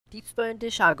Tips পয়েন্টে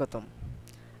স্বাগতম।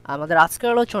 আমাদের আজকের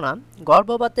আলোচনা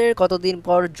গর্ভপাতের কতদিন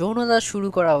পর যৌনতা শুরু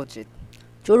করা উচিত।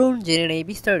 চলুন জেনে নেই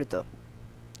বিস্তারিত।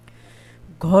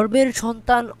 গর্ভের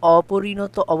সন্তান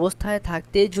অপরিণত অবস্থায়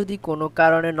থাকতে যদি কোনো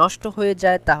কারণে নষ্ট হয়ে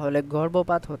যায় তাহলে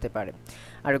গর্ভপাত হতে পারে।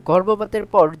 আর গর্ভপাতের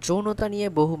পর যৌনতা নিয়ে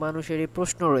বহু মানুষেরই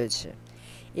প্রশ্ন রয়েছে।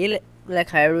 এই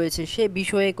লেখায় রয়েছে সে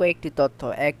বিষয়ে কয়েকটি তথ্য।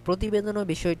 এক প্রতিবেদনও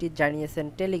বিষয়টি জানিয়েছেন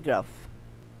টেলিগ্রাফ।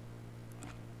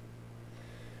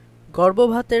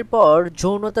 গর্ভপাতের পর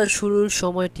যৌনতা শুরুর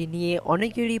সময়টি নিয়ে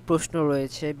অনেকেরই প্রশ্ন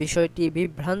রয়েছে। বিষয়টি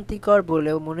বিভ্রান্তিকর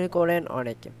বলেও মনে করেন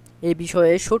অনেকে। এ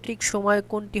বিষয়ে সঠিক সময়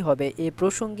কোনটি হবে এ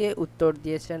প্রসঙ্গে উত্তর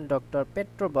দিয়েছেন ডক্টর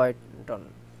পেট্রো বয়টন।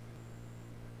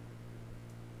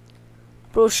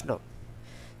 প্রশ্ন: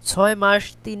 6 মাস,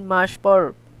 3 মাস পর,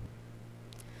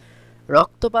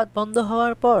 রক্তপাত বন্ধ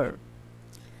হওয়ার পর,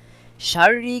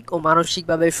 শারীরিক ও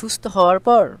মানসিকভাবে সুস্থ হওয়ার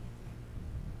পর?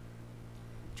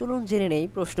 চলুন জেনে নেই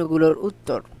প্রশ্নগুলোর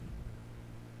উত্তর।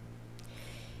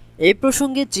 এই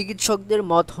প্রসঙ্গে চিকিৎসকদের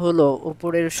মত হলো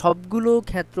উপরের সবগুলো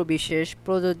ক্ষেত্র বিশেষ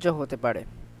প্রযোজ্য হতে পারে।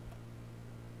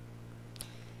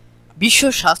 বিশ্ব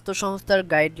স্বাস্থ্য সংস্থার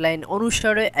গাইডলাইন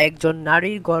অনুসারে একজন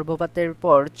নারীর গর্ভপাতের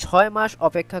পর 6 মাস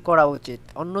অপেক্ষা করা উচিত।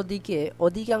 অন্যদিকে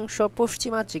অধিকাংশ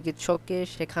পশ্চিমা চিকিৎসককে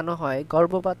শেখানো হয়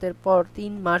গর্ভপাতের পর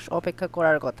 3 মাস অপেক্ষা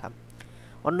করার কথা।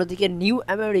 অন্যদিকে নিউ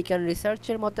আমেরিকান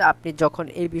রিসার্চের মতে আপনি যখন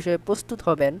এই বিষয়ে প্রস্তুত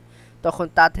হবেন তখন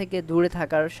তা থেকে দূরে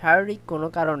থাকার শারীরিক কোনো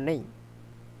কারণ নেই।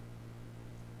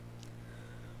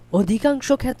 অধিকাংশ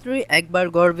ক্ষেত্রেই একবার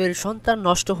গর্ভের সন্তান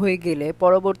নষ্ট হয়ে গেলে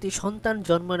পরবর্তী সন্তান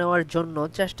জন্ম নেওয়ার জন্য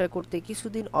চেষ্টা করতে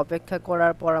কিছুদিন অপেক্ষা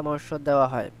করার পরামর্শ দেওয়া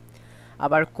হয়।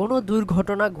 আবার কোনো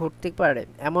দুর্ঘটনা ঘটতে পারে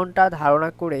এমনটা ধারণা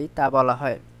করেই তা বলা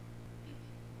হয়।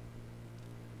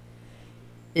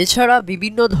 এছাড়া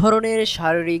বিভিন্ন ধরনের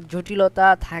শারীরিক জটিলতা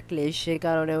থাকলে সে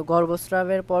কারণেও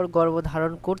গর্ভস্রাবের পর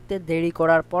গর্ভধারণ করতে দেরি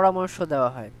করার পরামর্শ দেওয়া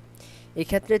হয়।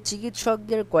 এক্ষেত্রে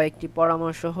চিকিৎসকদের কয়েকটি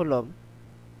পরামর্শ হলো: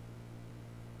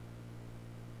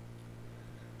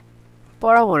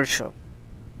 পরামর্শ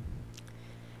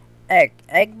 ১.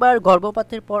 একবার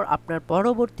গর্ভপাতের পর আপনার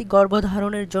পরবর্তী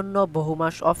গর্ভধারণের জন্য বহু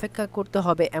মাস অপেক্ষা করতে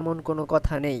হবে এমন কোনো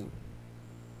কথা নেই।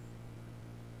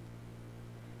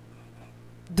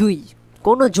 ২.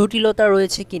 কোনো জটিলতা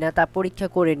রয়েছে কিনা তা পরীক্ষা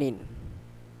করে নিন।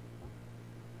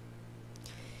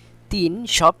 ৩.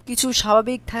 সবকিছু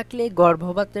স্বাভাবিক থাকলে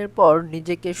গর্ভপাতের পর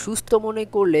নিজেকে সুস্থ মনে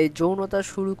করলে যৌনতা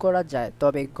শুরু করা যায়,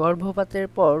 তবে গর্ভপাতের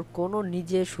পর কোনো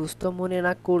নিজে সুস্থ মনে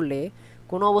না করলে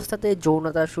কোনো অবস্থাতে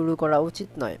যৌনতা শুরু করা উচিত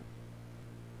নয়।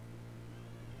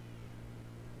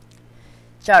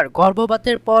 ৪.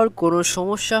 গর্ভপাতের পর কোনো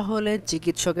সমস্যা হলে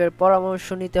চিকিৎসকের পরামর্শ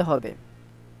নিতে হবে।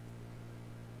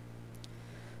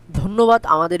 ধন্যবাদ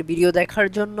আমাদের ভিডিও দেখার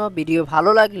জন্য। ভিডিও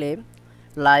ভালো লাগলে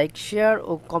লাইক, শেয়ার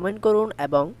ও কমেন্ট করুন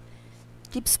এবং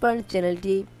টিপস পয়েন্ট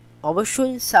চ্যানেলটি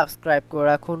অবশ্যই সাবস্ক্রাইব করে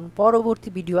রাখুন পরবর্তী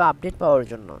ভিডিও আপডেট পাওয়ার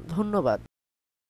জন্য। ধন্যবাদ।